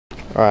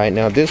Alright,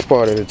 now this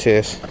part of the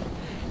test,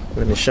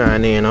 let me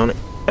shine in on it.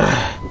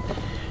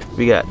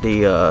 We got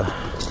the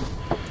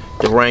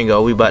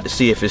Durango. We about to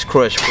see if it's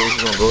crush proof.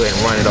 We're gonna go ahead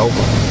and run it over.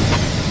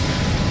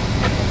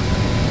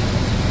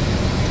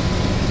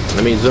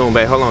 Let me zoom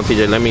back. Hold on,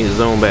 TJ. Let me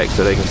zoom back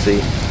so they can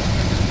see.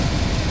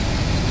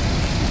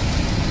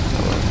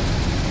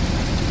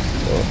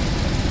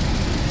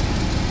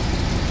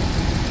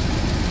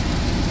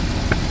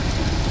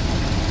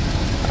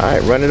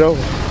 Alright, run it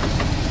over.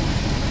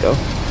 Go.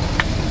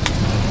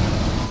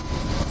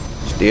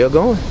 Still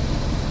going.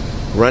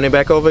 Run it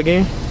back over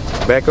again.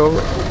 Back over.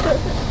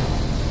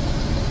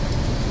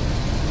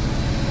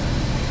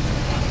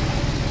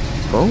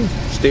 Boom.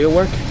 Still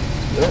working.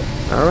 Yep.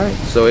 Alright,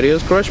 so it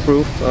is crush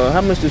proof.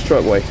 How much does this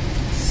truck weigh?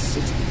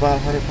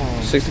 6,500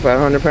 pounds.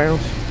 6,500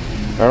 pounds?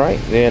 Alright,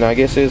 then I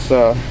guess it's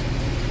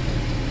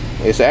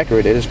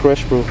accurate. It is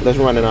crush proof. Let's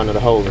run it under the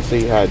hose and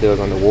see how it does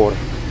under water.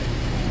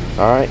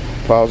 Alright,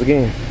 pause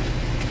again.